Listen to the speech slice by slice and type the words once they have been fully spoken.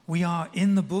We are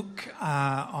in the book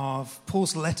of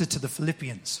Paul's letter to the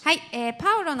Philippians. はい、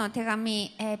パウロの手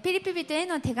紙、ピリピ人へ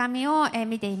の手紙を、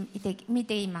見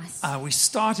ています。We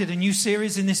started a new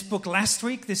series in this book last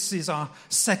week. This is our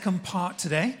second part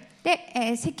today.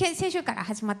 で、先週から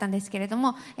始まったんですけれど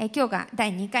も、今日が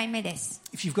第2回目です。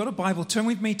If you've got a Bible, turn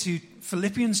with me to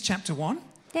Philippians chapter 1.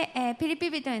 で、ピリピ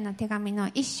人への手紙の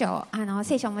1章、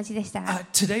聖書をお持ちでしたら、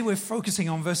Today we're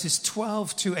focusing on verses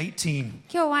 12 to 18. 今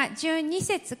日は12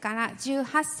節から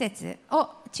18節を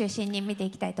中心に見て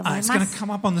いきたいと思います。It's going to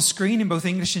come up on the screen in both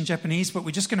English and Japanese, but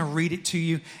we're just going to read it to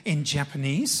you in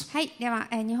Japanese. はい、では、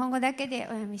日本語だけで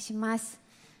お読みします。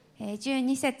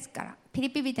12節からピリ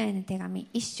ピ人への手紙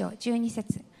1章12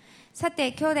節。さ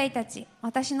て兄弟たち、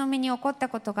私の身に起こった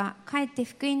ことがかえって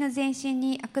福音の前進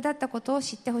に役立ったことを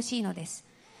知ってほしいのです。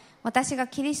私が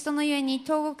キリストのゆえに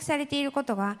投獄されているこ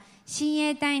とが親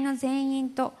衛隊の全員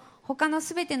と他の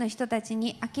すべての人たち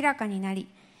に明らかになり、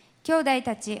兄弟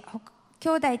たち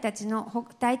の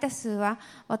大多数は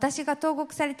私が投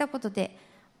獄されたことで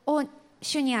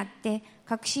主にあって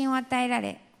確信を与えら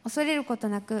れ、恐れること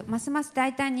なくますます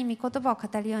大胆に御言葉を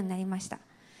語るようになりました。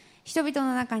人々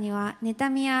の中には妬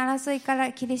みや争いか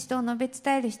らキリストを述べ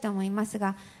伝える人もいます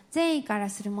が、善意から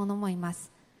する者もいま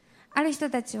す。ある人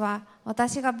たちは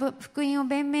私が福音を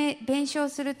弁証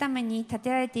するために立て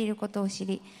られていることを知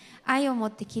り、愛を持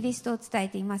ってキリストを伝え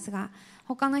ていますが、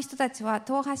他の人たちは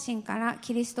党派心から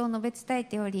キリストを述べ伝え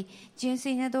ており、純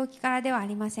粋な動機からではあ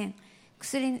りません。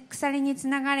鎖につ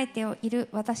ながれている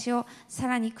私をさ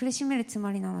らに苦しめるつ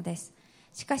もりなのです。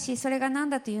しかしそれが何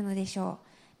だというのでしょ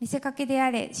う。見せかけで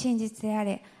あれ真実であ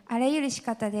れ、あらゆる仕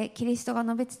方でキリストが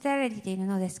述べ伝えられている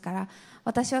のですから、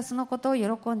私はそのことを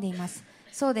喜んでいます。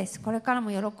そうです。これからも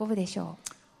喜ぶでしょ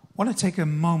う。I want to take a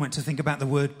moment to think about the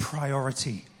word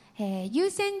priority. 優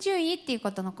先順位っていう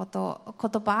言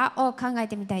葉を考え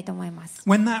てみたいと思います。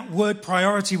When that word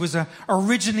priority was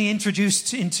originally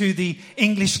introduced into the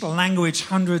English language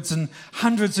hundreds and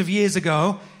hundreds of years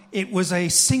ago, it was a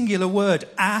singular word,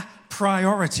 a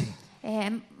priority.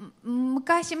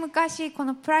 昔々こ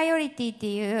のプライオリティっ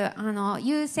ていう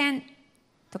優先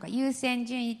とか優先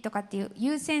順位とかっていう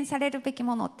優先されるべき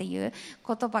ものっていう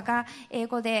言葉が英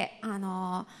語で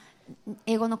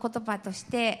英語の言葉とし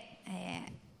て、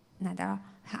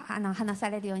話さ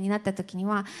れるようになった時に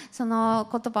は、その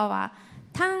言葉は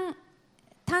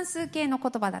単数形の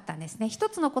言葉だったんですね。一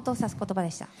つのことを指す言葉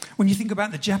でした。When you think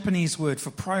about the Japanese word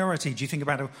for priority, do you think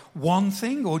about one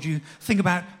thing or do you think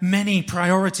about many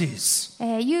priorities?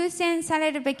 優先さ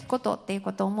れるべきことっていう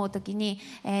ことを思うときに、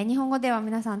日本語では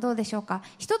皆さんどうでしょうか。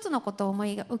一つのことを思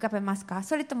い浮かべますか、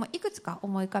それともいくつか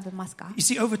思い浮かべますか。 You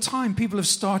see, over time, people have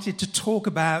started to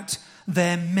talk about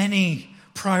their many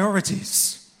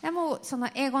priorities. でもその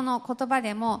英語の言葉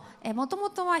でももと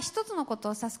もとは一つのこと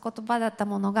を指す言葉だった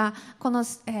ものが、この、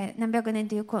何百年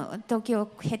という時を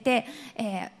経て、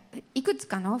いくつ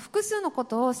かの複数のこ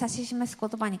とを指し示す言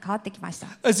葉に変わってきました。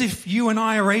As if you and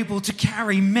I are able to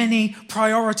carry many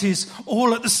priorities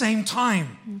all at the same time.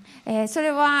 そ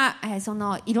れはそ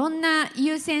のいろんな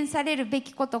優先されるべ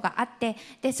きことがあって、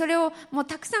でそれをもう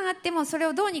たくさんあってもそれ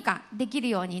をどうにかできる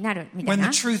ようになるみたい When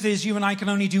な。 the truth is you and I can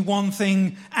only do one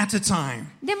thing at a time.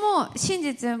 でも真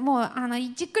実もう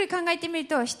じっくり考えてみる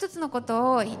と、一つのこ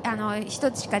とを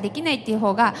一つしかできないっていう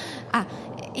方が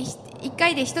一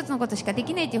回で一つのことしかで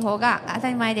きないという方が当た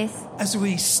り前です。As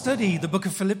we study the book of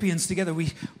Philippians together, we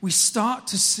start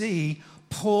to see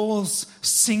Paul's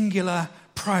singular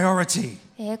priority.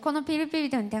 このピリピ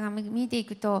人の手紙を見てい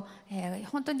くと、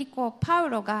本当にパウ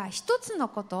ロが一つの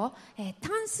ことを、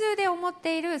単数で思っ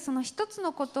ているその一つ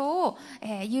のことを、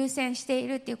優先してい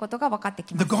るということが分かって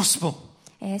きます。 The gospel.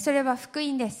 それは福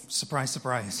音です。Surprise,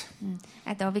 surprise.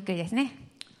 あとびっくりですね。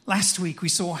Last week we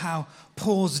saw how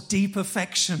Paul's deep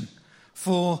affection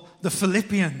for the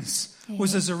Philippians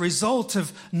was as a result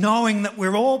of knowing that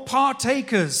we're all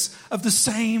partakers of the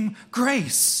same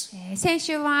grace. 先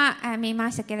週は見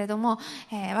ましたけれども、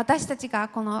私たちが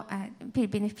このピリ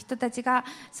ピの人たちが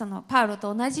そのパウロ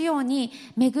と同じように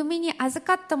恵みに預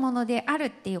かったものであるっ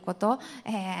ていうこと、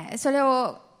それ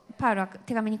をパウロは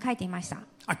手紙に書いていました。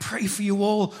I pray for you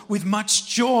all with much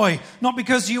joy, not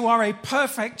because you are a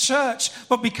perfect church,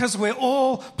 but because we're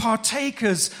all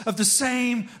partakers of the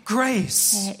same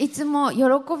grace. いつも喜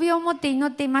びを持って祈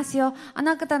っていますよ。あ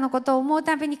なたのことを思う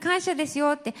たびに感謝です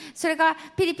よって。それが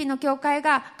ピリピの教会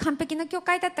が完璧な教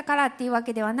会だったからっていうわ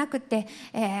けではなくて、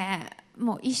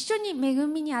もう一緒に恵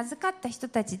みに預かった人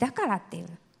たちだからっていう。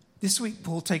This week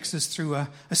Paul takes us through a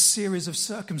series of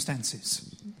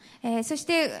circumstances. そし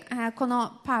てこ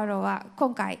のパウロは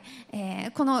今回、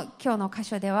この今日の箇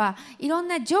所ではいろん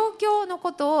な状況の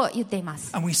ことを言っていま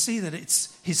す。And we see that it's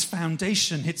his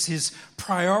foundation, it's his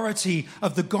priority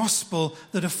of the gospel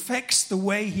that affects the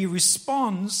way he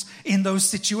responds in those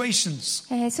situations.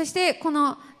 そしてこ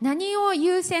の何を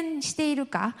優先している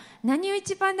か、何を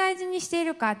一番大事にしてい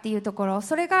るかっていうところ、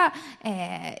それが、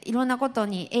いろんなこと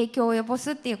に影響を及ぼ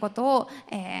すっていうことを、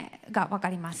が分か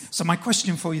ります。So my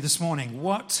question for you this morning,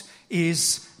 what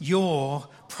is your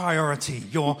priority,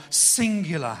 your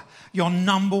singular, your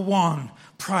number one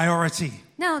priority?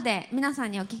 なので皆さ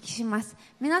んにお聞きします。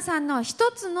皆さんの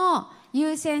一つの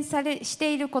優先し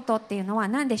ていることっていうのは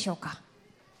何でしょうか？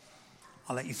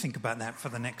 I'll let you think about that for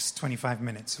the next 25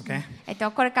 minutes, okay?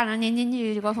 これからね、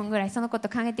25分ぐらいそのこと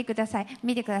考えてください。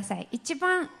見てください。一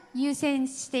番優先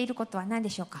していることは何で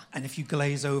しょうか？ And if you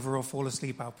glaze over or fall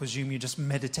asleep, I'll presume you're just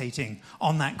meditating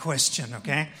on that question,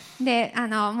 okay? で、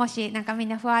もしなんかみん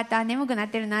なふわっと眠くなっ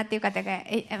てるなっていう方が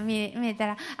見えた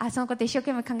ら、そのこと一生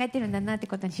懸命考えてるんだなって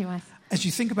ことにします。As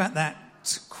you think about that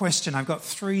question, I've got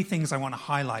three things I want to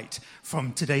highlight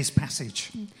from today's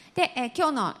passage. で、今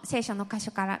日の聖書の箇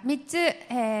所から3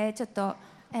つ、ちょっと、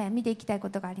見ていきたいこ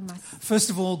とがあります。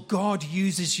First of all, God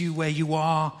uses you where you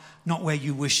are, not where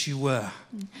you wish you were.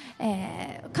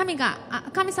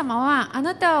 神様が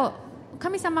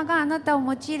あなたを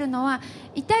用いるのは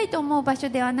痛いと思う場所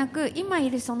ではなく、今い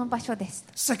るその場所です。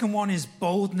Second one is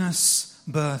boldness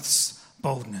births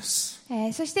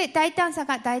boldness. そして大胆さ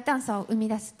が大胆さを生み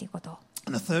出すということ。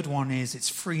And the third one is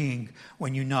it's freeing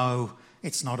when you know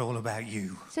it's not all about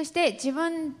you. そして自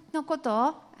分のこと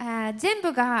を全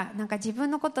部がなんか自分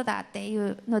のことだってい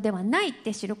うのではないっ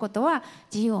て知ることは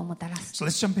自由をもたらす。So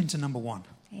let's jump into number one.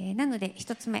 なので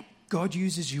一つ目。God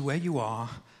uses you where you are,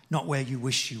 not where you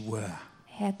wish you were.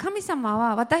 神様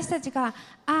は私たちが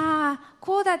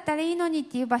こうだったらいいのにっ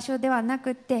ていう場所ではな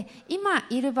くって今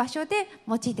いる場所で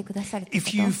用いてくださるというこ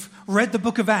と。 If you've read the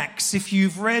book of Acts, if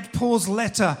you've read Paul's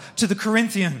letter to the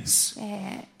Corinthians,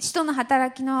 使徒の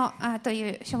働きのとい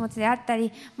う書物であった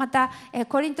り、また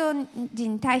コリント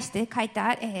人に対して書い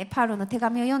たパウロの手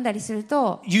紙を読んだりする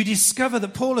と、 you discover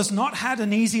that Paul has not had an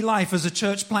easy life as a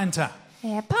church planter.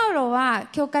 パウロは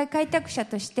教会開拓者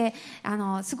として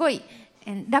すごい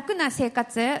楽な生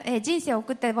活、人生を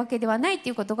送ったわけではないと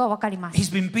いうことが分かります。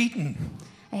He's been beaten.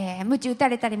 鞭打た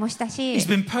れたりもしたし、 He's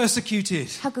been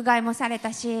persecuted. 迫害もされ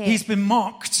たし、He's been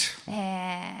mocked,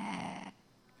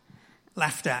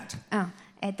 laughed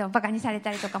at. バカにされ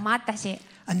たりとかもあったし、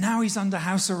 And now he's under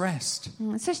house arrest.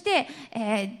 そして、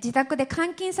自宅で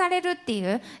監禁されるってい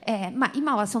う、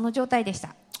今はその状態でした。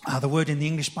The word in the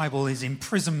English Bible is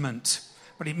imprisonment,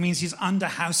 but it means he's under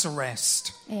house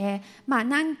arrest.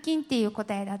 軟禁っていう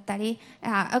答えだったり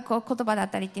言葉だっ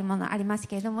たりっていうものあります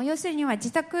けれども、要するには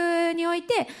自宅におい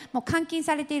てもう監禁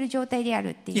されている状態である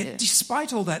っていう。 Yet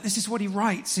despite all that, this is what he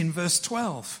writes in verse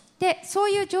 12. でそう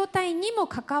いう状態にも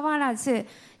かかわらず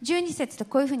12節と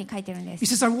こういうふうに書いてるんで He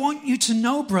す。 says, I want you to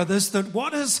know, brothers, that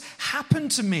what has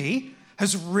happened to me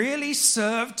has really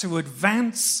served to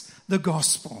advance the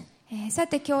gospel. さ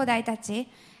て兄弟たち、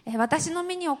私の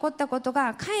身に起こったこと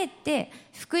がかえって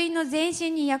福音の前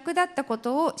進に役立ったこ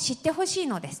とを知ってほしい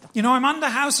のですと。 You know, I'm under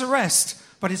house arrest,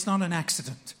 but it's not an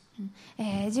accident.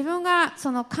 自分が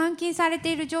その監禁され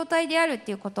ている状態であるっ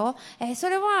ていうこと、そ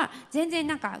れは全然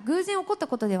なんか偶然起こった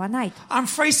ことではないと。 I'm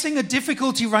facing a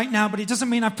difficulty right now, but it doesn't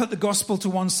mean I put the gospel to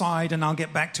one side and I'll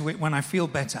get back to it when I feel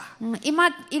better. 今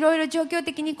いろいろ状況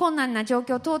的に困難な状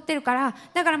況を通ってるから、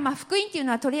だから福音っていう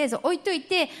のはとりあえず置いとい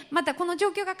て、またこの状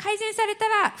況が改善された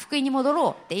ら福音に戻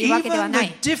ろうっていうわけでは Even な the い。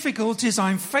 difficulties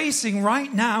I'm facing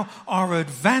right now are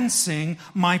advancing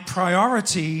my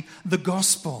priority, the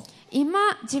gospel.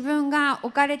 今自分が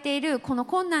置かれているこの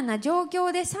困難な状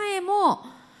況でさえも、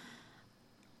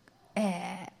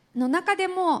の中で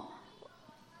も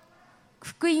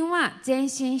福音は前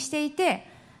進していて、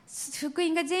福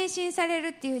音が前進される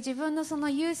っていう自分のその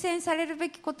優先されるべ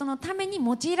きことのために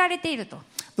用いられていると。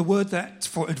 The word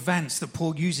that for advance that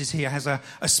Paul uses here has a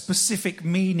specific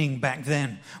meaning back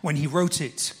then when he wrote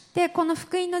it. でこの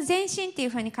福音の前進っていう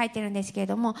ふうに書いてるんですけれ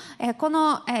ども、こ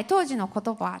の、当時の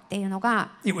言葉っていうの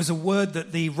が、 It was a word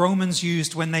that the Romans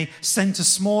used when they sent a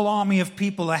small army of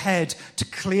people ahead to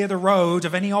clear the road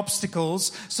of any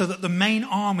obstacles so that the main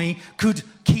army could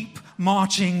keep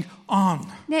marching on.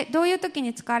 でどういう時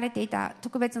に使われていた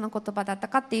特別な言葉だった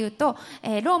かっていうと、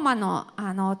ローマの、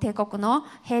帝国の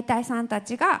兵隊さんた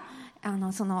ちが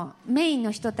そのメイン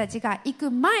の人たちが行く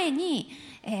前に、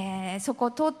そ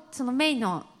のメイン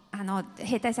の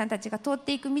兵隊さんたちが通っ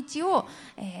ていく道を、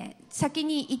先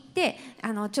に行って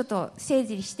ちょっと整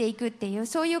理していくっていう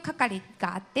そういう係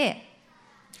があって、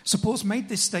 So Paul's made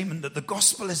this statement that the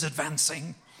gospel is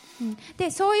advancing.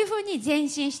 でそういうふうに前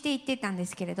進していってたんで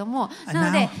すけれども、 And な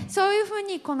ので now- そういうふう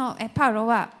にこのパウロ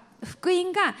は福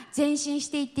音が前進し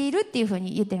ていっているっていうふう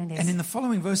に言ってるんで And す。 in the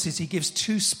following verses, he gives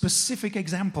two specific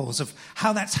examples of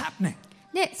how that's happening.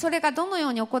 でそれがどのよ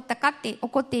うに起こっ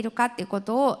ているかっていうこ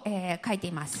とを、書いて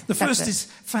います。 The 二 first つ is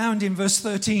found in verse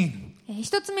 13.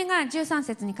 一つ目が13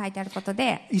節に書いてあること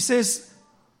で、 He says,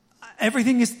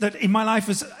 everything is that in my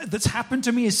life that's happened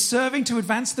to me is serving to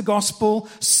advance the gospel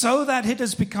so that it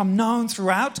has become known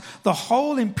throughout the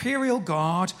whole imperial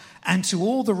guard and to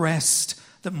all the rest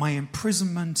that my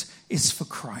imprisonment is for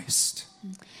Christ.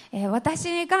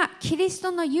 私がキリス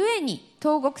トのゆえに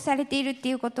投獄されているって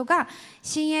いうことが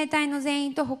親衛隊の全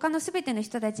員と他のすべての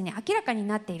人たちに明らかに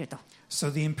なっていると。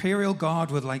 So the imperial guard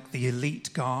were like the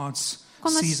elite guards,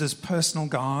 この Caesar's personal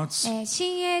guards.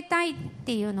 親衛隊っ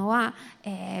ていうのは、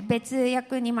別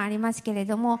訳にもありますけれ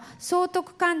ども、総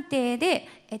督官邸で、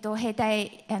兵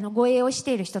隊護衛をし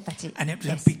ている人たち And it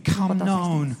で had す。 become こと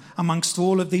を指していま known す amongst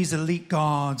all of these elite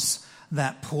guards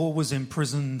that Paul was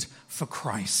imprisoned for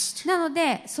Christ. なの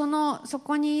でそ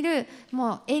こにいる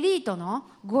もうエリートの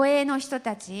護衛の人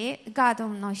たち、ガード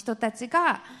の人たち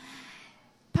が、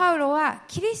パウロは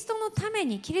キリストのため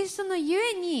に、キリストのゆ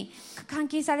えに監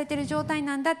禁されている状態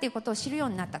なんだっていうことを知るよう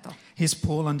になったと。 Here's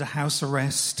Paul under house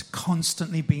arrest,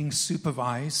 constantly being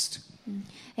supervised.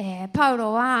 パウ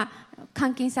ロは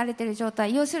監禁されている状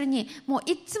態、要するにもう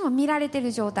いつも見られてい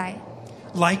る状態、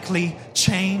 Likely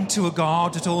chained to a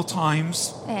guard at all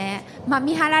times.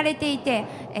 見張られていて、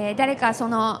誰かそ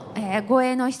の、護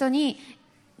衛の人に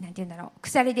なんて言うんだろう、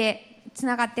鎖でつ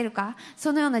ながっているか、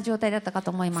そのような状態だったか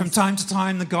と思いま From す。 time to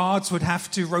time, the guards would have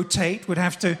to rotate, would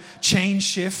have to change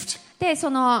shift. でそ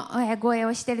の、護衛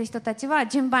をしている人たちは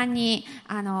順番に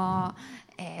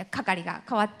係が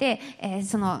変わって、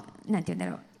そのなんて言うんだ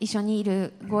ろう、一緒にい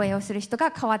る護衛をする人が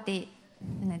変わって、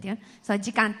なんていうの、その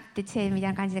時間ってせいみたい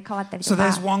な感じで変わったり So とか。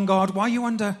 there's one guard. Why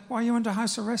are you under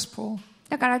house arrest, Paul?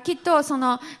 だからきっとそ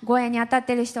の護衛に当たっ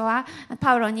ている人は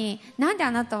パウロに、なんで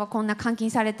あなたはこんな監禁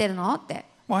されてるのって、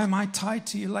 Why am I tied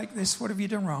to you like this? What have you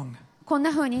done wrong? こん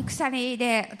な風に鎖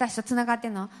で私とつながって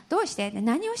るのどうして、で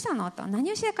何をしたのと、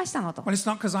何をしでかしたのと。 Well, it's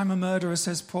not because I'm a murderer,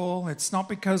 says Paul. It's not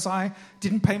because I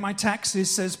didn't pay my taxes,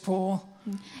 says Paul.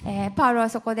 パウロは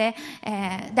そこで、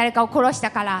誰かを殺し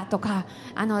たからとか、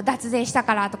脱税した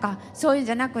からとか、そういうん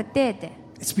じゃなくてって、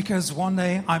It's because one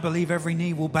day I believe every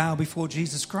knee will bow before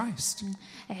Jesus Christ.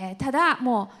 ただ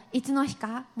もういつの日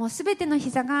か、もうすべての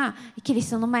膝がキリ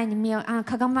ストの前に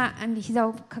膝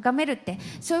をかがめるって、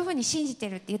そういうふうに信じて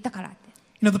るって言ったからって。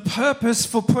You know, the purpose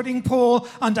for putting Paul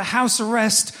under house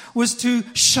arrest was to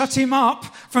shut him up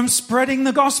from spreading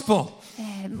the gospel.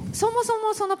 そもそ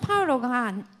もそのパウロ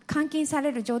が監禁さ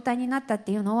れる状態になったっ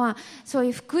ていうのは、そうい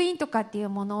う福音とかっていう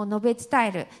ものを述べ伝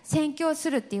える、宣教す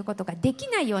るっていうことができ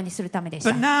ないようにするためでした。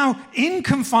 But now, in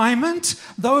confinement,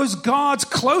 those guards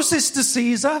closest to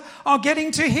Caesar are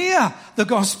getting to hear the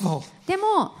gospel. で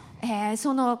も、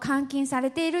その監禁さ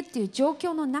れているっていう状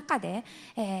況の中で、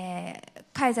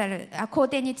皇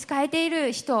帝に仕えてい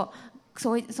る人、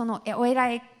そのお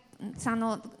偉いさん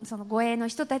のその護衛の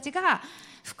人たちが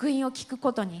福音を聞く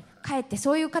ことにかえって、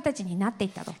そういう形になっていっ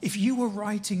たと。 If you were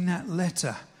writing that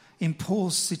letter in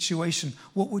Paul's situation,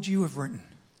 what would you have written?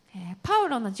 パウ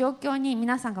ロの状況に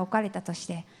皆さんが置かれたとし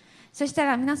て、そした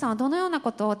ら皆さんはどのような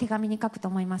ことを手紙に書くと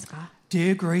思いますか？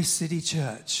 Dear Grace City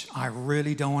Church, I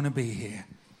really don't want to be here.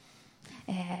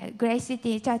 グレイシテ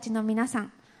ィチャーチの皆さ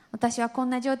ん、私はこん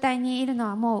な状態にいるの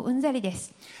はもううんざりで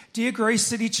す。 Dear Grace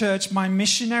City Church, my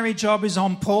missionary job is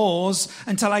on pause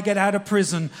until I get out of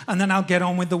prison, and then I'll get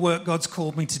on with the work God's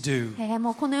called me to do.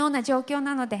 もうこのような状況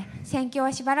なので宣教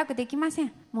はしばらくできませ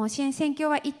ん。もう宣教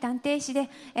は一旦停止で、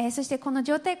そしてこの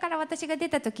状態から私が出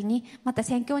た時にまた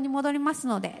宣教に戻ります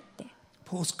のでって。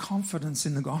 Paul's confidence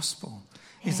in the gospel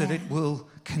is that it will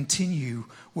continue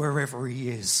wherever he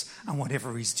is and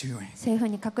whatever he's doing. そういうふう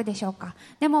に書くでしょうか。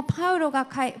でもパウロ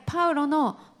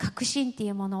の確信ってい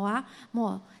うものは、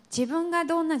もう自分が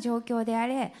どんな状況であ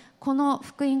れ、この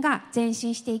福音が前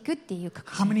進していくっていう確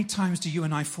How 信。 many times do you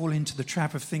and I fall into the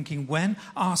trap of thinking when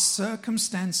our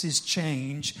circumstances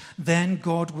change, then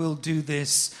God will do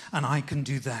this and I can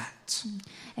do that?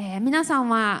 皆さん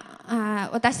は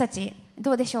私たち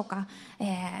どうでしょうか。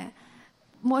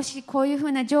もしこういうふ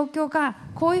うな状況が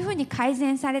こういうふうに改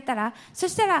善されたら、そ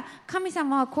したら神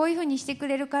様はこういうふうにしてく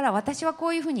れるから私はこ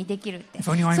ういうふうにできるって、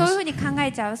そういうふうに考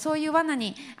えちゃう、そういう罠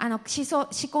に思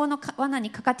考の罠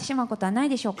にかかってしまうことはない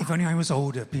でしょう If か。 only I was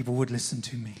older, people would listen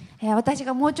to me. 私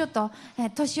がもうちょっと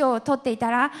年を取ってい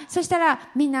たら、そしたら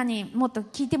みんなにもっと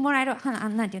聞いてもらえる、な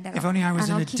んて言うんだろう、 If only I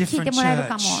was in a 聞いて different もらえる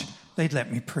かも。 church, they'd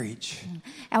let me preach.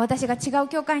 私が違う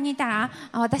教会にいたら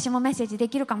私もメッセージで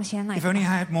きるかもしれない。 If only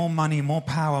I had more money, more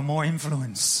power, more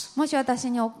influence. もし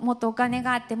私にもっとお金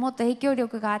があってもっと影響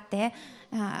力があって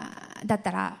だっ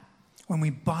たら When we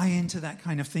buy into that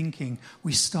kind of thinking,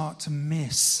 we start to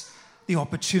miss the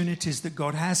opportunities that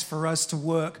God has for us to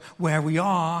work where we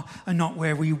are and not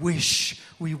where we wish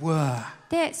we were.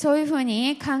 でそういうふう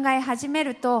に考え始め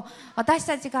ると私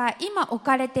たちが今置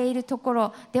かれているとこ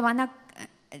ろではなく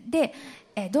で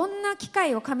どんな機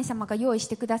会を神様が用意し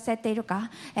てくださっているか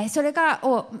それ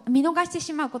を見逃して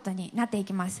しまうことになってい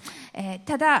きます。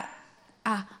ただ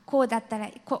こうだったら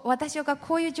私が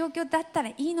こういう状況だったら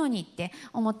いいのにって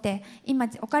思って今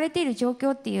置かれている状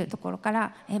況っていうところか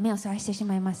ら目をそらしてし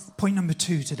まいます。 Point number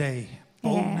 2 today,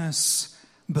 boldness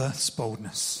births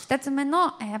boldness. 2つ目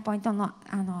のポイントの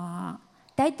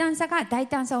大胆さが大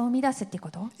胆さを生み出すっていう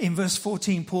こと。 In verse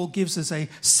 14, Paul gives us a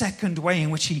second way in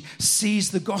which he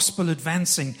sees the gospel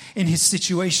advancing in his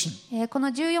situation. この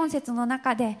14節の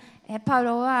中でパウ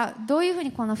ロはどういうふう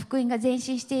にこの福音が前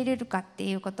進しているかって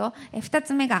いうこと2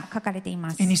つ目が書かれてい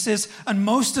ます。 And he says, and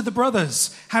most of the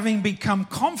brothers, having become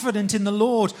confident in the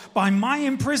Lord by my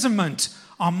imprisonment,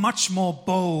 are much more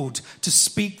bold to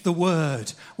speak the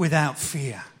word without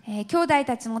fear. 兄弟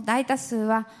たちの大多数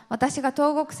は私が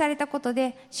投獄されたこと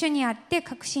で主にあって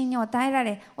確信に与えら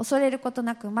れ恐れること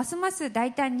なくますます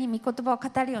大胆に御言葉を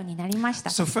語るようになりました。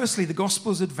 So firstly, the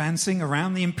gospel is advancing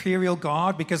around the imperial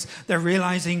guard because they're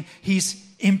realizing he's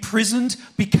imprisoned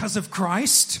because of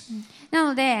Christ. な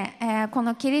ので、こ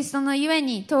のキリストのゆえ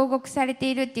に投獄され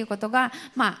ているっていうことが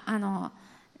な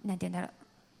んていうんだろう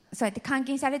そうやって監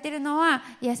禁されているのは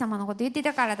イエス様のことを言って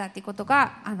たからだっていうこと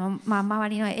が周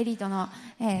りのエリートの、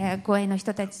護衛の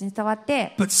人たちに伝わっ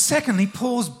て But secondly,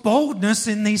 Paul's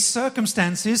boldness in these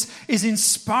circumstances is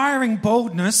inspiring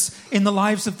boldness in the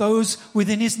lives of those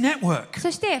within his network.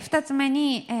 そして2つ目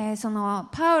に、その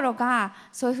パウロが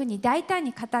そういうふうに大胆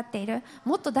に語っている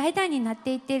もっと大胆になっ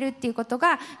ていっているっていうこと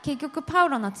が結局パウ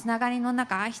ロのつながりの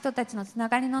中人たちのつな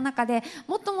がりの中で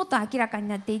もっともっと明らかに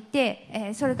なっていっ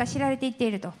て、それが知られていって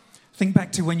いると。Think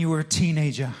back to when you were a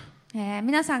teenager.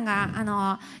 皆さん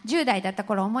が10代だった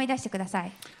頃を思い出してくださ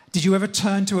い。 Did you ever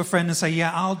turn to a friend and say,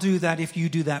 yeah, I'll do that if you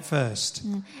do that first?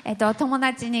 友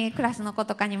達にクラスの子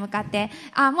とかに向かって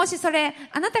もしそれ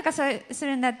あなたがそれす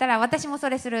るんだったら私もそ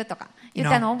れするとか言っ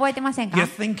たの覚えてませんか？ You're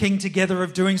thinking together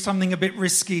of doing something a bit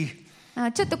risky.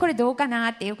 ちょっとこれどうか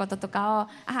なっていうこととかを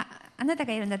あなた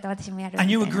がやるんだったら私もやるみたい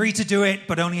And な you agree to do it,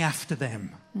 but only after them.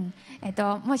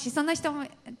 もしその人も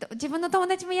自分の友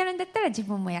達もやるんだったら自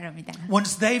分もやるみたいな。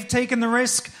 Once they've taken the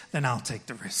risk, then I'll take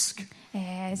the risk.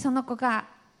 その子が、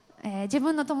自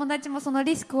分の友達もその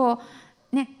リスクを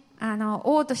ね負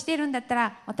おうとしているんだった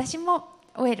ら私も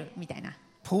負えるみたいな。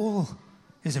 Paul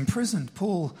is imprisoned.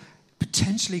 Paul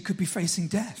potentially could be facing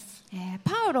death.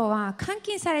 パウロは監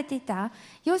禁されていた。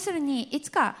要するにいつ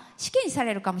か死刑にさ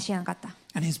れるかもしれなかった。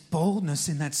 And his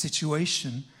boldness in that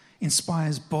situation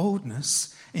inspires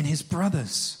boldness in his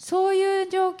brothers. そういう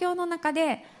状況の中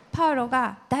でパウロ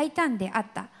が大胆であっ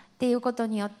たっていうこと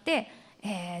によって、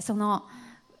その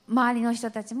周りの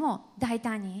人たちも大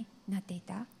胆になってい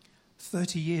た。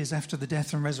30 years after the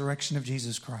death and resurrection of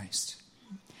Jesus Christ,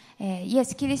 イエ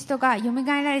ス・キリストが蘇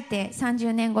られて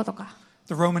30年後とか、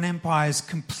 the Roman Empire is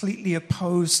completely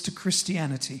opposed to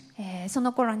Christianity. そ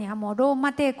の頃にはもうロー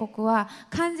マ帝国は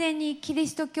完全にキリ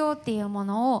スト教っていうも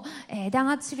のを、弾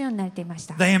圧するようになっていまし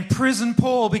た。 They imprison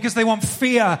Paul because they want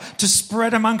fear to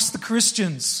spread amongst the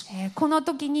Christians. この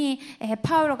時に、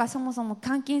パウロがそもそも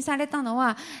監禁されたの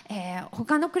は、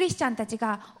他のクリスチャンたち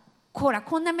がこ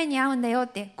んな目に遭うんだよっ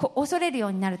て恐れるよ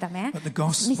うになるため But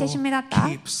the 見せし gospel めだった。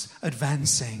 keeps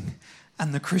advancing.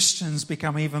 And the Christians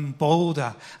become even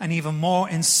bolder and even more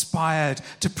inspired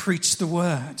to preach the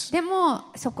word. でも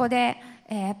そこで、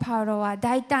パウロは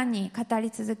大胆に語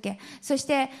り続け、そし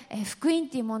て、福音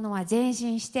というものは前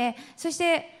進して、そし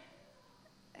て、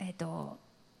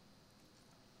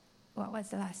What was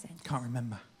the last thing? Can't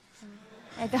remember.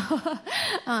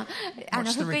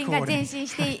 福音が前進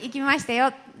していきました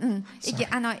よ。福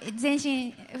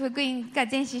音が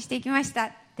前進していきました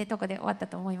ってとこで終わった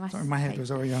と思います。 Sorry, my head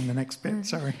was already on the next bit.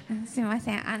 Sorry. すみま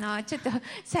せん。ちょっと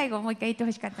最後もう一回言って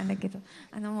ほしかったんだけど、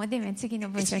もうデミは次の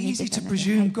文 It's 章に行って easy た to ので。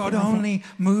 presume God はいすいません。 only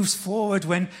moves forward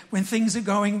when things are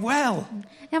going well. い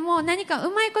やもう何か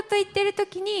うまいこと言ってると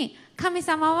きに神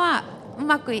様はう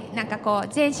まく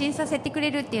前進させてくれ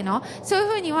るっていうの、そういう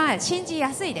ふうには信じ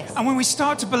やすいです。 And when we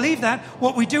start to believe that,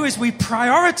 what we do is we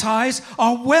prioritize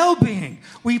our well-being.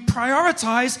 We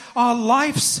prioritize our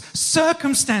life's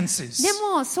circumstances. で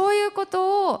もそういうこ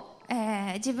とを、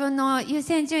自分の優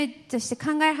先順位として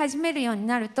考え始めるように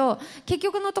なると、結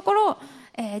局のところ、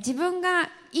自分が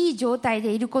いい状態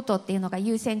でいることっていうのが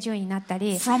優先順位になった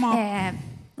り、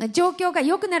状況が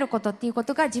良くなることっていうこ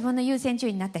とが自分の優先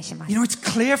順位になったりします。You know, it's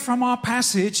clear from our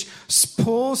passage,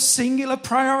 Paul's singular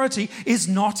priority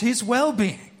is not his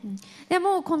well-being. で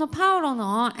もこのパウロ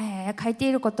の、書いて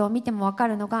いることを見ても分か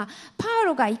るのが、パウ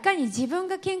ロがいかに自分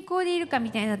が健康でいるか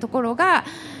みたいなところが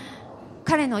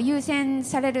彼の優先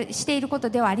していること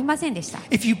ではありませんでした。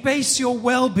If you base your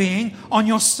well-being on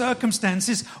your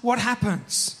circumstances, what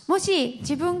happens? もし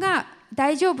自分が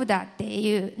大丈夫だって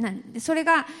いうそれ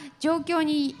が状況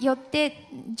によって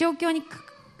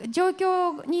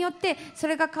そ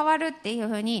れが変わるっていう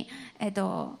ふうに、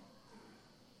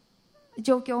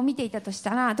状況を見ていたとし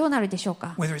たらどうなるでしょう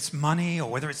か。Whether it's money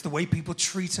or whether it's the way people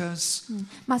treat us.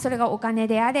 それがお金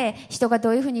であれ、人がど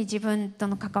ういうふうに自分と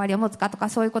の関わりを持つかとか、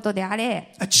そういうことであ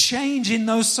れ、A change in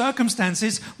those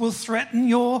circumstances will threaten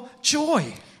your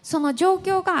joy. その状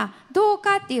況がどう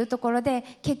かっていうところ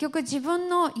で、結局自分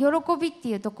の喜びって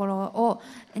いうところ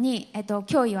に、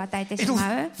脅威を与えてし It'll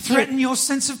まう。 threaten your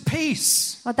sense of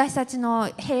peace 私たち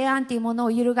の平安っていうもの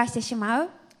を揺るがしてしまう。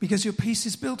because your peace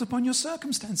is built upon your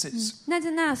circumstances. な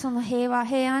ぜならその平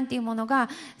安っていうものが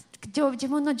自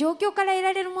分の状況から得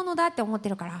られるものだって思って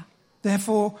るから。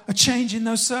Therefore, a change in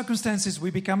those circumstances,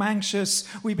 we become anxious,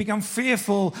 we become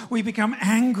fearful, we become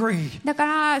angry. だか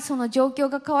らその状況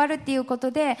が変わるっていうこ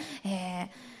とで、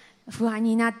不安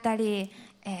になったり、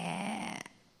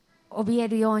怯え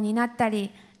るようになった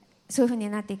り、そういうふうに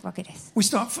なっていくわけです。We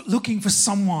start looking for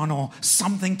someone or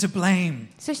something to blame.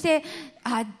 そして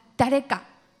誰か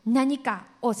何か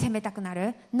を責めたくな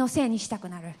る、のせいにしたく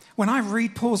なる。When I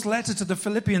read Paul's letter to the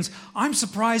Philippians, I'm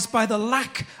surprised by the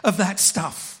lack of that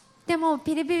stuff. でも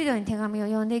ピリピリ人に手紙を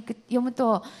読む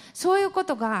と、そういうこ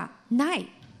とがない、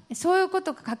そういうこ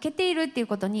とが欠けているっていう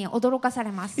ことに驚かさ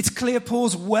れます。It's clear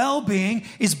Paul's well-being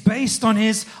is based on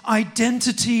his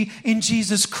identity in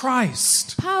Jesus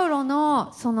Christ. パウロ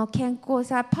のその健康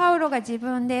さ、パウロが自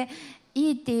分で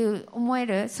いいっていう思え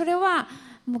る、それは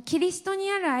もうキリスト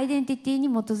にあるアイデンティティに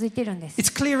基づいているんです。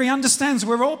It's clear he understands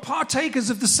we're all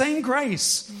partakers of the same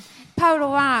grace. パウ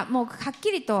ロはもうはっ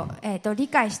きりと、理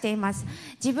解しています。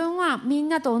自分はみん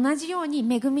なと同じように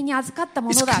恵みに預かった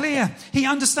も It's のだ。 clear he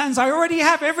understands I already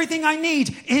have everything I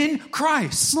need in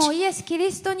Christ. もうイエス・キ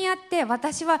リストにあって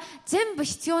私は全部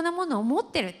必要なものを持っ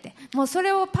てるって、もうそ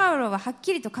れをパウロははっ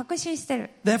きりと確信してる。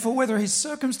 Therefore, whether his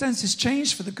circumstances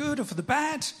change for the good or for the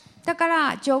bad だか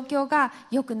ら状況が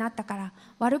良くなったから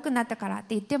悪くなったからって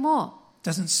言っても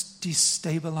doesn't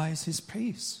destabilize his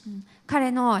peace.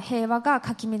 彼の平和が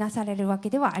かき乱されるわ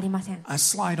けではありません。 A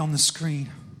slide on the screen.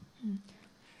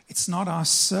 It's not our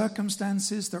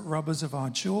circumstances that rob us of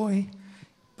our joy,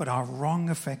 but our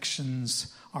wrong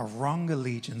affections, our wrong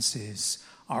allegiances,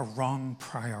 our wrong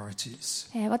priorities.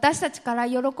 私たちから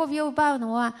喜びを奪う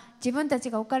のは自分た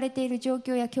ちが置かれている状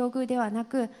況や境遇ではな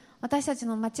く、私たち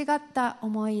の間違った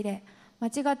思い入れ、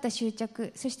間違った執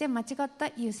着、そして間違った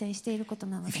優先していること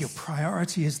なので If your す。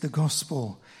 priority is the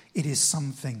gospel, it is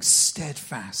something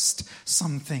steadfast,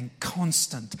 something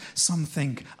constant,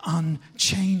 something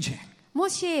unchanging. も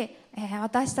し、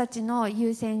私たちの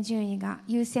優先順位が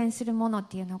優先するものっ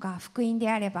ていうのが福音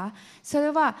であれば、それ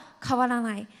は変わら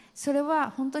ない、それは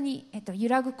本当に、揺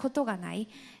らぐことがない、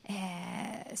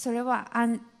それは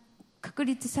確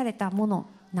立されたもの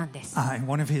なんです。In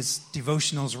one of his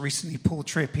devotionals recently, Paul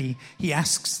Tripp, he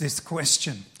asks this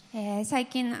question. 最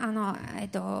近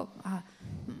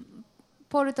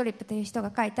ポール・トリップという人が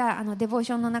書いたデボー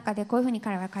ションの中でこういうふうに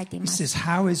彼は書いてい He ます。 says,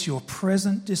 how is your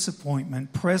present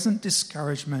disappointment, present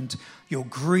discouragement, your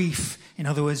grief, in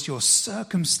other words, your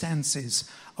circumstances,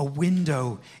 a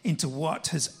window into what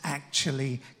has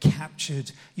actually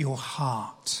captured your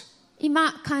heart?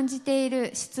 今感じてい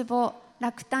る失望、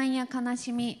落胆や悲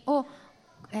しみを、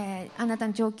あなた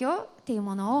の状況っていう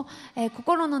ものを、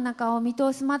心の中を見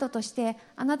通す窓として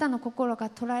あなたの心が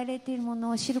捉えられているもの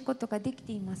を知ることができ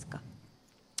ていますか。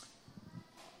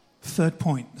 Third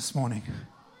point this morning.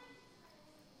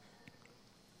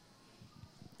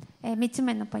 3つ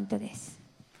目のポイントです。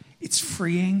 It's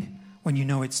freeing when you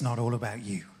know it's not all about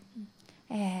you.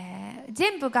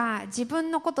 全部が自分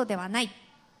のことではないっ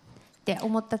て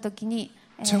思ったときに、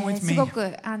Turn with me. すご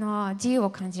く自由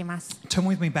を感じます。 Turn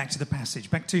with me back to the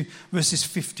passage, back to verses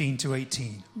 15 to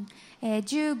 18.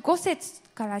 15節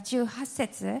から18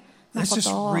節の Let's こ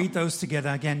just とを、 read those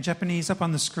together. Again, Japanese up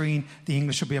on the screen. The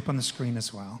English will be up on the screen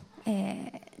as well.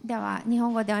 では日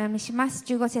本語でお読みします。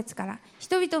15節から、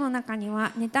人々の中に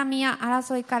は妬みや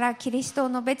争いからキリストを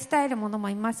述べ伝える者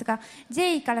もいますが、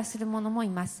善意からする者もい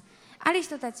ます。ある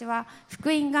人たちは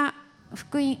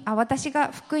私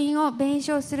が福音を弁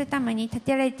償するために立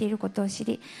てられていることを知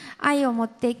り、愛を持っ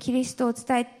てキリストを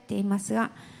伝えています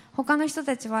が、他の人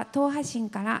たちは党派心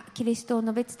からキリストを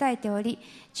述べ伝えており、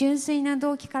純粋な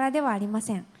動機からではありま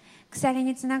せん。鎖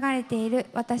につながれている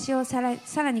私をさ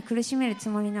らに苦しめるつ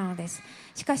もりなのです。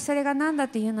しかしそれが何だ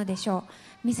というのでしょ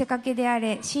う。見せかけであ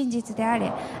れ、真実であ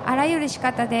れ、あらゆる仕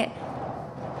方で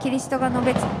キリストが述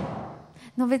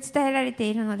べ伝えられて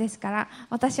いるのですから、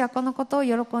私はこのことを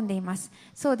喜んでいます。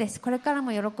そうです。これから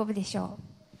も喜ぶでしょ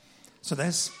う。So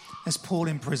there's Paul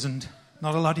imprisoned.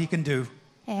 Not a lot he can do.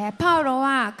 パウロ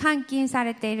は監禁さ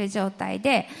れている状態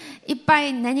で、いっぱ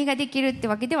い何ができるって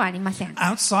わけではありません。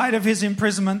Outside of his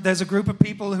imprisonment, there's a group of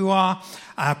people who are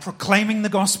proclaiming the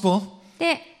gospel.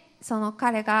 で、その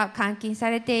彼が監禁さ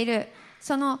れている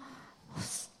その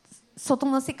外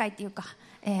の世界というか、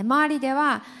周りで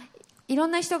はいろ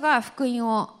んな人が福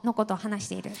音のことを話し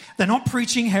ている。They're not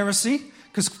preaching heresy,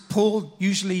 because Paul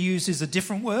usually uses a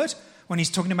different word when he's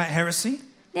talking about heresy.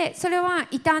 で、それは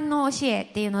異端の教え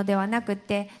っていうのではなく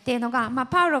て、っていうのが、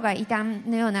パウロが異端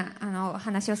のような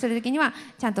話をするときには、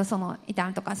ちゃんとその異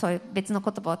端とかそういう別の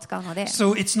言葉を使うので。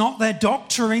So it's not their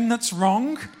doctrine that's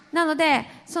wrong. なので、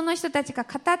その人たちが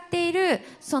語っている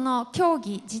その教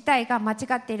義自体が間違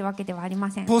っているわけではあり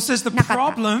ません。Paul says the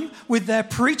problem with their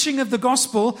preaching of the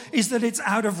gospel is that it's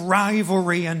out of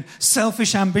rivalry and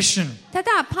selfish ambition. た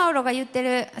だ、パウロが言って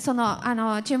る、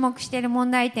注目している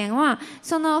問題点は、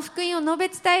その福音を述べ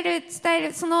伝える、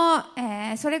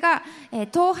それが、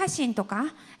党派心とか、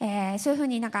そういうふう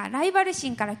になんかライバル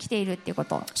心から来ているっていうこ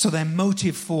と。So their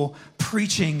motive for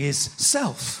preaching is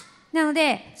self. なの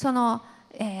で、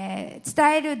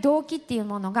伝える動機っていう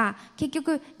ものが結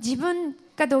局自分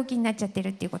が動機になっちゃってる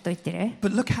っていうことを言ってる。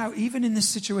But look how even in this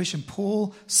situation,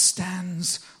 Paul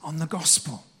stands on the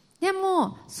gospel. で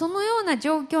もそのような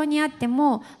状況にあって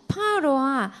も、パウロ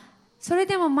はそれ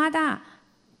でもまだ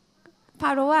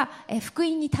福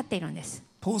音に立っているんです。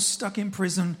Paul's stuck in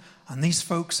prison, and these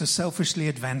folks are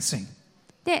selfishly advancing.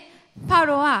 で、パウ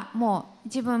ロはもう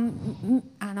自分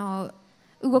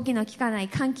動きの利かない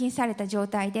監禁された状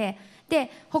態で、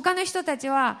他の人たち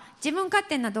は自分勝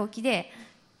手な動機で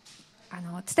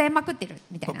伝えまくってる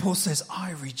みたいな。But Paul says,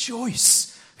 I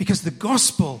rejoice because the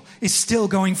gospel is still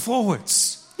going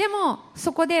forwards. でも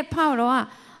そこでパウロは、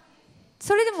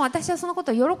それでも私はそのこ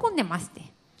とを喜んでますって。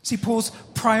See, Paul's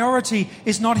priority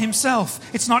is not himself.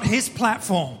 It's not his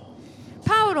platform.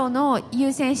 パウロの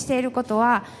優先していること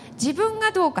は自分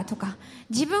がどうかとか、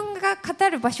自分が語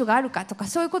る場所があるかとか、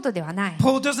そういうことではない。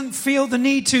Paul doesn't feel the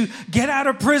need to get out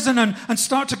of prison and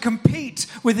start to compete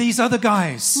with these other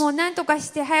guys. もう何とか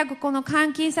して早くこの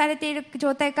監禁されている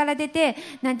状態から出て、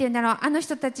なんて言うんだろう、あの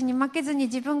人たちに負けずに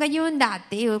自分が言うんだっ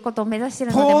ていうことを目指してい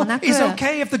るのでもなく、 Paul is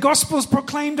okay if the gospel is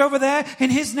proclaimed over there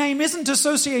and his name isn't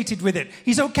associated with it.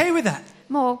 He's okay with that.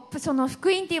 もうその福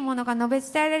音っていうものが述べ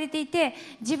伝えられていて、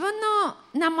自分の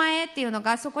名前っていうの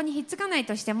がそこにひっつかない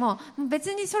としても、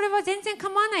別にそれは全然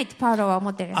構わないとパウロは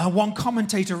思っている。One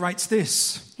commentator writes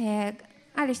this.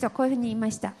 ある人はこういうふうに言いま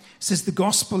した。Says the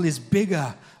gospel is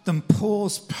bigger than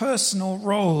Paul's personal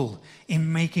role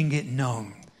in making it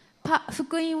known.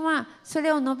 福音はそ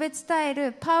れを述べ伝え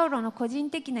るパウロの個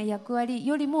人的な役割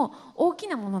よりも大き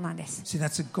なものなんです。See,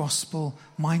 that's a gospel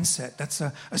mindset. That's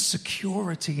a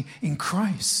security in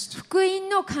Christ. 福音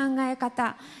の考え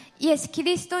方、イエス・キ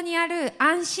リストにある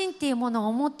安心っていうものを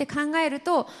思って考える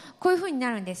と、こういうふうに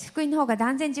なるんです。福音の方が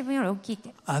断然自分より大きいっ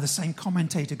て。The same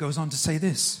commentator goes on to say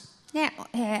this. ね、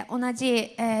同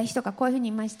じ、人がこういうふうに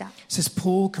言いました。Says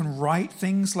Paul can write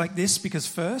things like this because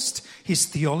first,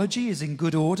 his theology is in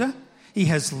good order. He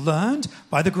has learned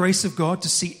by the grace of God to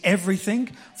see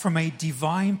everything from a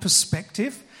divine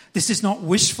perspective. This is not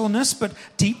wishfulness, but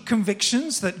deep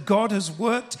convictions that God has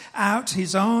worked out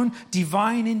his own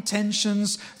divine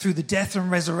intentions through the death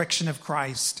and resurrection of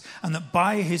Christ, and that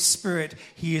by his Spirit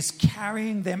he is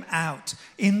carrying them out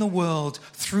in the world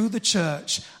through the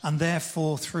church, and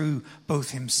therefore through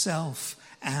both himself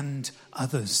and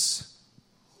others.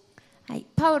 はい、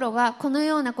パウロがこの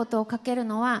ようなことを書ける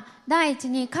のは、第一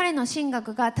に彼の神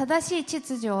学が正しい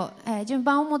秩序、順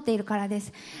番を持っているからで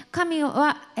す。パウ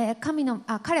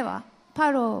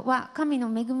ロは神の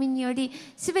恵みにより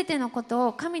すべてのこと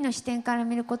を神の視点から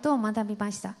見ることを学び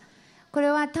ました。これ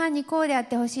は単にこうであっ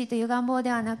てほしいという願望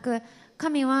ではなく、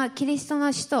神はキリスト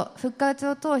の死と復活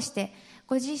を通して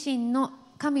ご自身の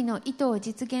神の意図を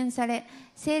実現され、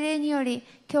聖霊により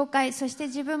教会、そして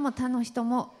自分も他の人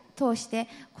も通して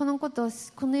このことを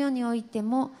この世において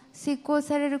も遂行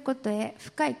されることへの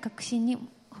深い確信に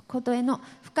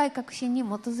基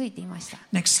づいていました。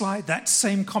 Next slide, that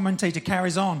same commentator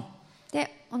carries on.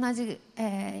 で、同じ、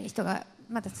人が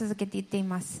また続けて言ってい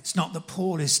ます。It's not that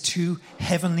Paul is too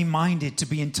heavenly minded to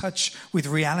be in touch with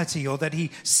reality or that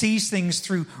he sees things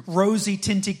through rosy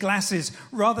tinted glasses.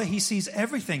 Rather, he sees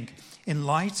everything in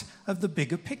light of the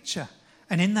bigger picture.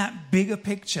 And in that bigger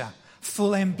picture,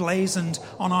 full emblazoned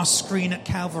on our screen at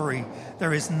Calvary,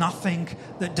 there is nothing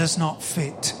that does not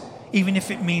fit, even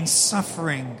if it means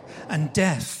suffering and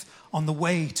death on the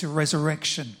way to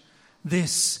resurrection.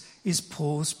 This is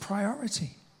Paul's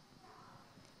priority.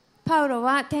 パウロ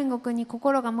は天国に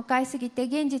心が向かいすぎて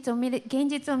現実を見れ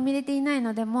ていない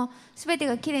のでも、全て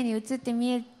がきれいに映って見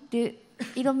える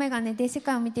色眼鏡で世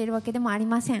界を見ているわけでもあり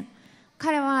ません。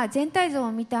彼は全体像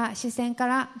を見た視線か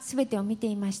ら全てを見て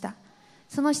いました。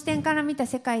その視点から見た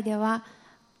世界では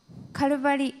カル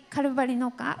バリの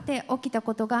丘で起きた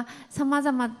ことがま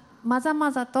ざ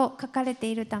まざと書かれて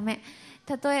いるため、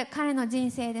たとえ彼の人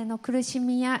生での苦し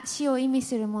みや死を意味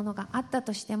するものがあった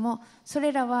としても、そ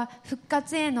れらは復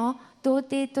活への童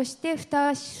貞としてふ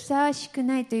さわしく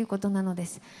ないということなので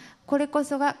す。これこ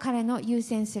そが彼の優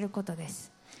先することで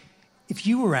す。If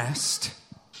you were asked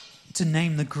to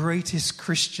name the greatest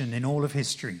Christian in all of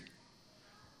history,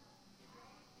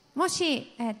 も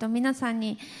し、皆さん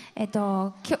に、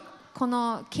こ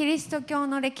のキリスト教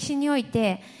の歴史におい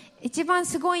て一番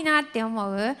すごいなって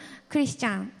思うクリスチ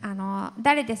ャン、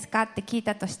誰ですかって聞い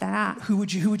たとしたら、who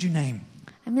would you name?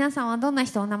 皆さんはどんな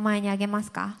人を名前に挙げます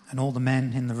か？ And all the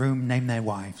men in the room name their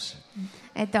wives.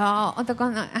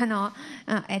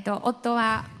 夫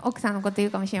は奥さんのこと言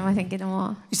うかもしれませんけど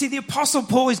も。You see, the Apostle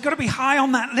Paul, he's got to be high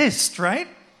on that list, right?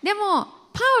 でも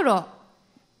パウロ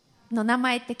の名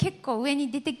前って結構上に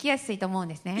出てきやすいと思うん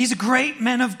ですね。He's a great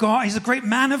man of God. He's a great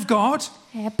man of God.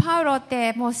 パウロっ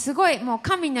てもうすごいもう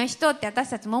神の人って私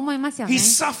たちも思いますよね。He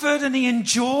suffered and he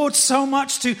endured so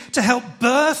much to help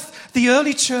birth the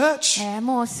early church.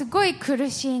 もうすごい苦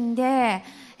しんで、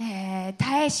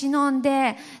耐え忍ん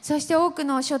で、そして多く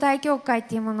の初代教会っ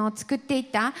ていうものを作っていっ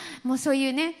たもうそうい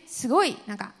うねすごい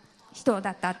なんか人だ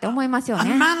ったって思いますよ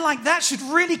ね。A man like that should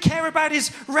really care about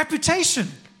his reputation.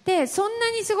 でそん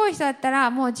なにすごい人だったら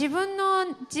もう自分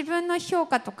の評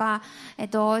価とか、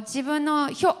自分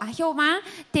の評判っ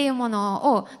ていうも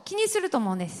のを気にすると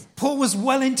思うんです。Paul was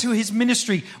well into his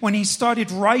ministry when he started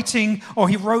writing, or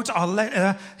he wrote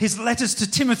his letters to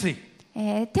Timothy.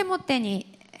 テモテ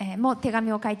にもう手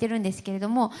紙を書いてるんですけれど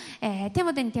も、テ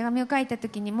モテに手紙を書いた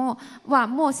時にも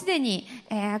うすでに、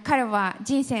彼は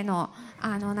人生の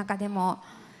中でも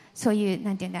そういう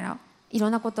なんていうんだろう、いろ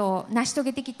んなことを成し遂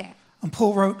げてきて。And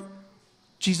Paul wrote,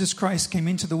 Jesus Christ came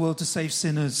into the world to save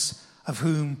sinners, of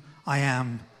whom I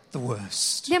am the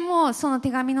worst. でもその手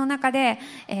紙の中で、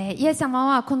イエス様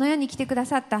はこの世に来てくだ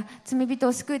さった罪人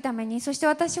を救うために、そして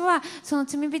私はその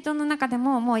罪人の中で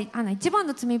ももう一番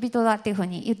の罪人だっていうふう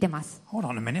に言ってます。Hold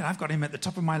on a minute, I've got him at the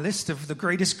top of my list of the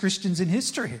greatest Christians in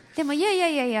history. でもい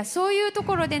やそういうと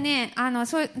ころでね、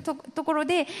そういうところ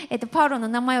で、パウロの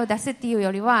名前を出すっていう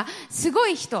よりは、すご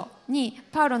い人に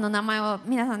パウロの名前を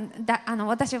皆さん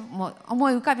私も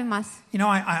思い浮かべます。You know,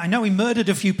 I know he murdered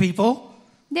a few people.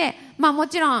 で、も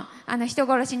ちろん人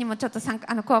殺しにもちょっと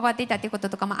加わっていたということ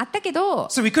とかもあったけど、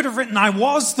So he could have written, I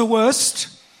was the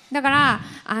worst. だから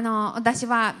私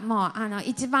はもう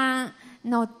一番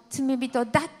の罪人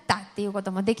だったっていうこ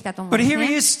ともできたと思うん But です here he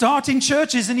ね。 is starting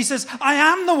churches and he says, I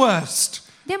am the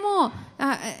worst. でも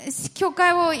教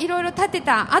会をいろいろ建て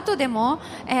た後でも、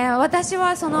私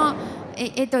はその、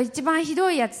一番ひど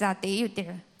いやつだって言ってる。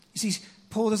You see,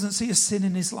 Paul doesn't see a sin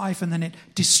in his life and then it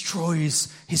destroys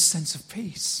his sense of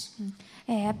peace.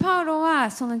 パウロ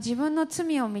はその自分の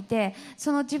罪を見て、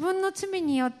その自分の罪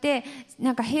によって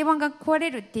なんか平和が壊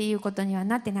れるっていうことには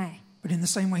なってない。But in the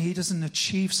same way, he doesn't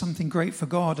achieve something great for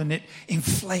God and it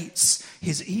inflates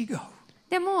his ego.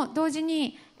 でも同時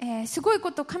に、すごい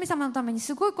こと神様のために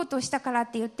すごいことをしたから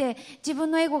って言って自分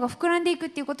のエゴが膨らんでいくっ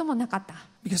ていうこともなかった。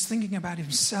Because thinking about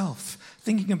himself,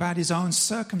 thinking about his own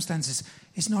circumstances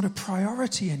is not a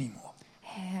priority anymore.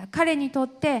 彼にとっ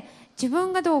て自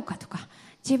分がどうかとか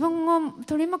自分を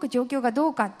取り巻く状況がど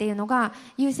うかっていうのが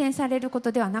優先されるこ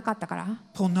とではなかったから。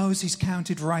Paul knows he's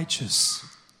counted righteous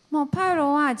もうパウ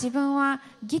ロは自分は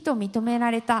義と認め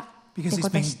られたって because こ he's とを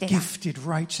been 知ってた。 gifted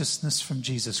righteousness from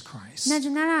Jesus Christ. なぜ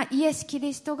ならイエス・キ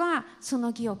リストがそ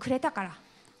の義をくれたから。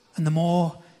 And the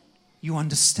more you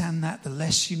understand that, the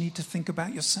less you need to think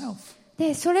about yourself.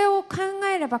 でそれを考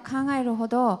えれば考えるほ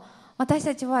ど私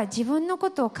たちは自分のこ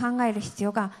とを考える必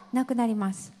要がなくなり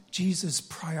ます。 Jesus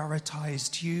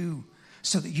prioritized you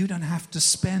so that you don't have to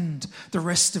spend the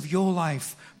rest of your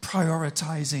life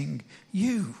prioritizing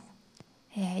you.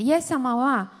 イエス様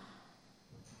は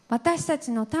私た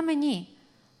ちのために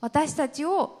私たち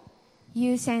を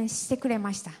優先してくれ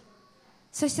ました。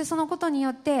そしてそのことに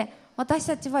よって私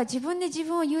たちは自分で自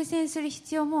分を優先する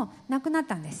必要もなくなっ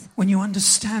たんです。When you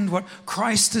understand what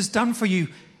Christ has done for you,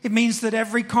 it means that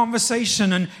every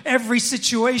conversation and every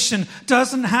situation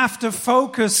doesn't have to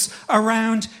focus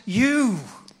around you.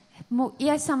 もうイ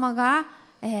エス様が、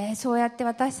そうやって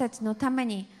私たちのため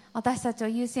に私たちを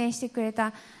優先してくれ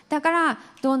た。だから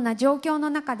どんな状況の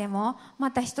中でも、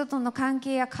また人との関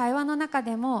係や会話の中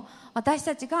でも、私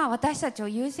たちが私たちを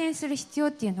優先する必要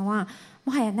っていうのは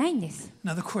もはやないんです。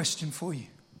Another question for you.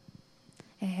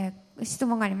 質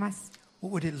問があります。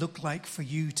What would it look like for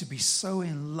you to be so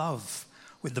in love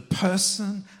with the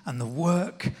person and the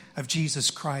work of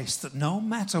Jesus Christ that no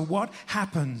matter what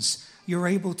happens, you're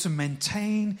able to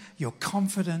maintain your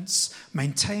confidence,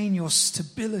 maintain your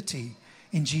stability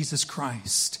in Jesus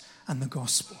Christ and the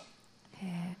gospel?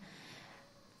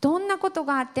 どんなこと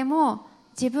があっても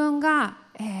自分が、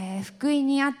福音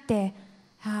にあって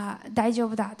大丈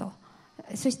夫だと、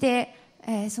そして、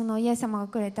そのイエス様が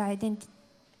くれた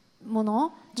も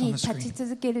のに立ち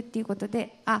続けるっていうこと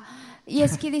で、イエ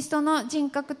ス・キリストの人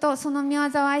格とその御業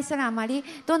を愛するあまり、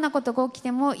どんなことが起き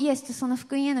てもイエスとその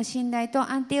福音への信頼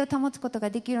と安定を保つことが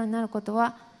できるようになること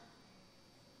は、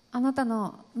あなた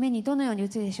の目にどのように映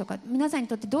るでしょうか。皆さんに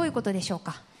とってどういうことでしょう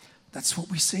か。That's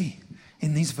what we see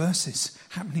in these verses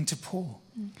happening to Paul.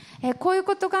 こういう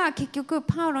ことが結局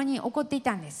パウロに起こってい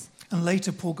たんです。And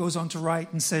later Paul goes on to write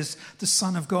and says, the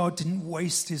Son of God didn't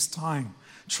waste his time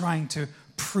trying to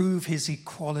prove his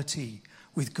equality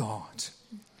with God.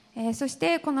 そし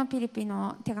てこのピリピ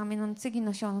の手紙の次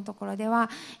の章のところでは、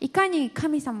いかに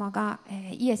神様が、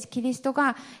イエス・キリスト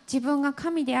が自分が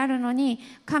神であるのに、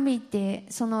神って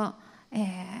そのあ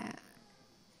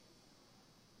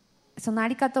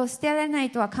り方を捨てられない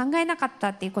とは考えなかっ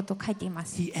たということを書いていま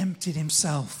す。He emptied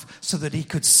himself so that he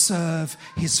could serve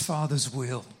his Father's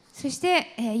will. そして、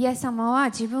イエス様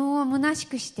は自分を虚し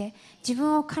くして自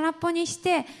分を空っぽにし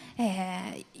て、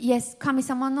神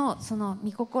様のその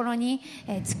御心に、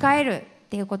仕えるっ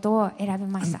ていうことを選び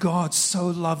ました。And God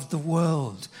so loved the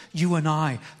world, you and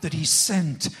I, that he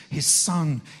sent his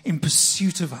son in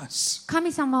pursuit of us.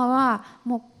 神様は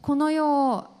もうこの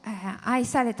世を、愛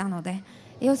されたので、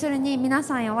要するに皆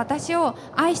さんや私を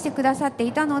愛してくださって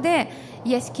いたので、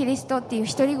イエス・キリストっていう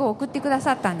一人子を送ってくだ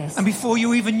さったんです。And before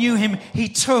you even knew him, he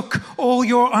took all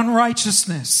your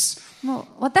unrighteousness. もう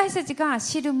私たちが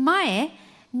知る前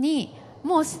に、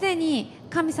もうすでに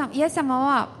神様、イエス様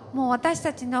はもう私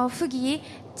たちの不義、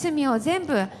罪を全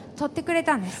部取ってくれ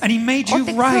たんです。And he made you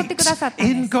取 right ってくださったん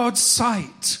です。 in God's sight.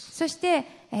 そして、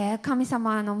神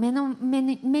様の目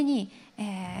に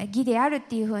義であるっ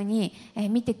ていうふうに、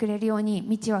見てくれるように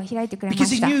道を開いてくれま Because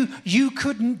した。 he knew you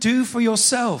couldn't do for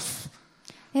yourself.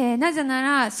 なぜな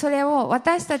らそれを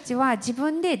私たちは自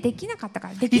分でできなかったか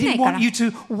ら、で He きない didn't から。 want you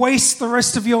to waste the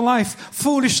rest of your life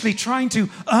foolishly trying to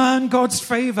earn God's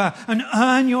favor and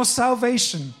earn your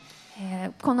salvation.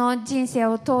 この人生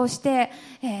を通して、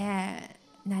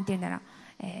なんていうんだろう、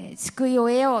救いを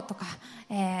得ようとか、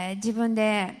自分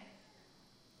で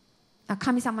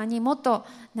神様にもっと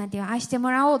なんていう愛して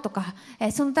もらおうとか、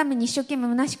そのために一生懸命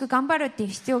虚しく頑張るっていう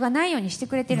必要がないようにして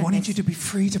くれて He るんで wanted you す。 to be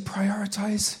free to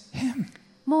prioritize him.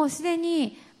 もうすで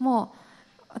にも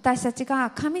う私たちが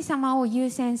神様を優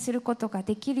先することが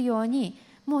できるように、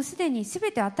もうすでに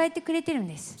全て与えてくれてるん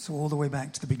です。 So all the way back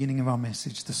to the beginning of our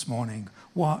message this morning,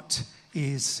 what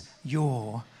is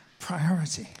your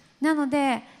priority? なの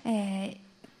で、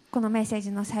このメッセージ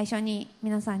の最初に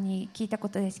皆さんに聞いたこ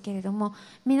とですけれども、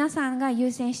皆さんが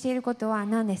優先していることは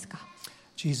何ですか？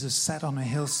 Jesus sat on a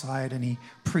hillside and he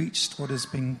preached what has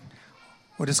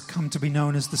come to be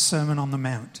known as the Sermon on the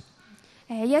Mount.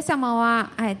 イエス様は、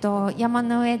山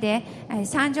の上で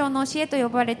山上の教えと呼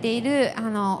ばれている教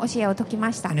えを説き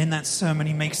ました。 And in that sermon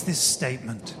he makes this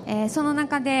statement. その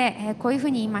中で、こういうふう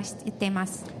に言っていま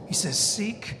す。 He says,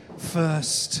 "Seek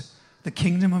first the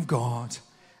kingdom of God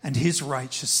and his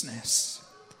righteousness."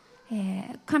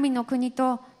 神の国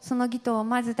とその義とを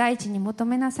まず第一に求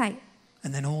めなさい。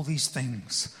 And then all these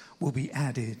things will be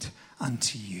added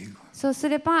unto you. そうす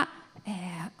れば、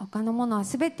他のものは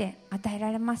すべて与えら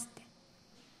れますって。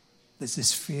 There's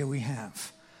this fear we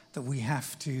have that we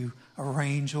have to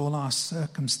arrange all our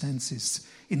circumstances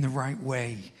in the right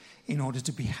way in order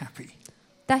to be happy.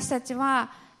 私たち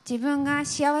は自分が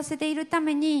幸せでいるた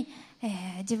めに、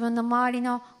自分の周り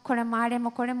のこれもあれ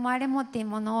もこれもあれもっていう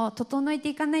ものを整えて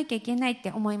いかなきゃいけないっ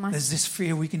て思いま There's す。 this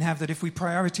fear we can have that if we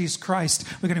prioritize Christ,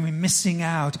 we're going to be missing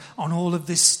out on all of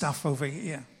this stuff over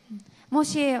here. も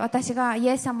し私がイ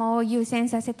エス様を優先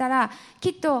させたら、き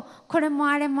っとこれも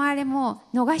あれもあれも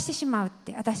逃してしまうっ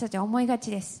て私たちは思いが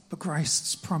ちです。But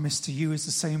Christ's promise to you is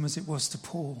the same as it was to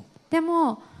Paul. で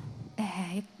も、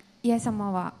イエス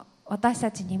様は私た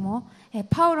ちにも、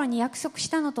パウロに約束し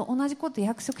たのと同じことを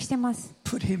約束してます。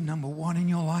Put him number one in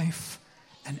your life,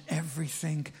 and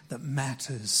everything that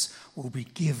matters will be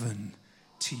given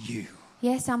to you. イ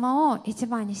エス様を一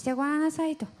番にしてごらんなさ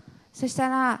いと。そした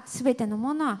らすべての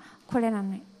ものはこれら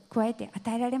に加えて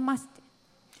与えられますって。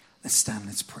Let's stand,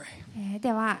 let's pray.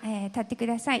 では、立ってく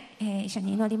ださい。一緒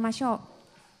に祈りましょう。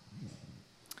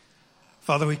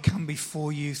Father, we come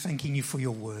before you, thanking you for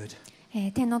your word.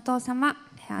 天のお父様、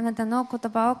あなたの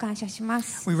言葉を感謝しま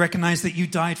す。We recognize that you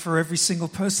died for every single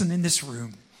person in this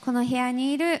room. この部屋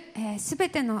にいるすべ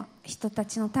ての人た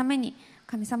ちのために、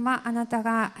神様、あなた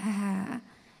が、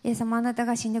イエス様、あなた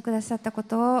が死んでくださったこ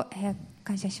とを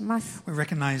感謝します。We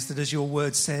recognize that as your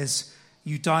word says,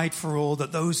 you died for all,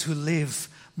 that those who live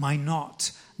might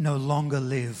not no longer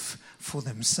live for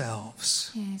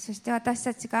themselves. そして私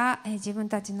たちが自分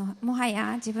たちのもは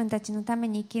や自分たちのため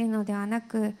に生きるのではな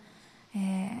く、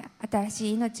新し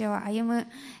い命を歩む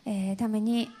ため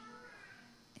に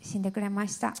死んでくれま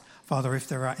した。Father, if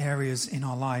there are areas in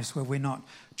our lives where we're not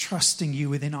trusting you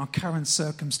within our current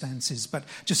circumstances, but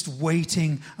just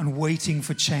waiting and waiting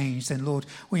for change, then Lord,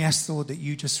 we ask, Lord, that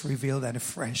you just reveal that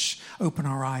afresh. Open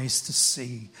our eyes to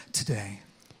see today.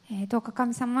 どうか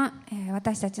神様、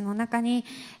私たちの中に、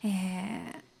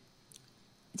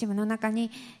自分の中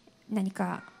に何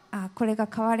かこれが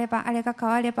変わればあれが変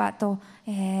わればと、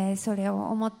それを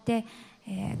思って、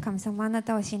神様あな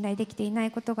たを信頼できていな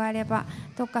いことがあれば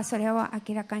どうかそれを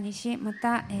明らかにし、ま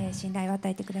た、信頼を与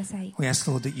えてください。 We ask,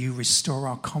 Lord, that you restore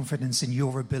our confidence in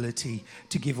your ability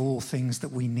to give all things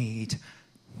that we need.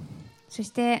 そし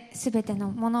てすべて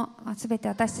のもの、すべて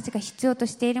私たちが必要と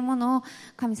しているものを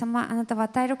神様あなたは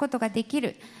与えることができ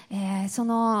る、そ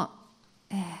の、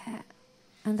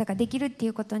あなたができるってい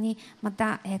うことにま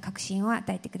た、確信を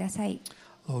与えてください。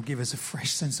Lord, give us a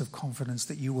fresh sense of confidence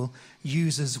that you will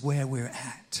use us where we're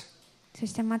at. そ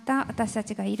してまた私た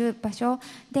ちがいる場所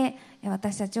で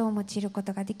私たちを用いるこ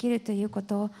とができるというこ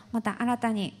とをまた新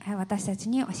たに私たち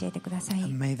に教えてください。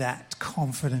 And may that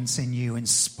confidence in you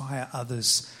inspire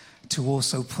others to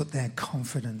also put their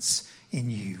confidence in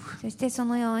you. そしてそ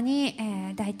のように、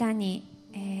大胆に、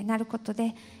なること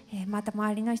で、また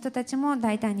周りの人たちも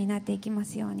大胆になっていきま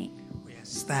すように。 We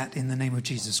ask that in the name of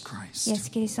Jesus Christ. イエス・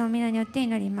キリストの皆によって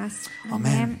祈ります。アー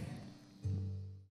メン。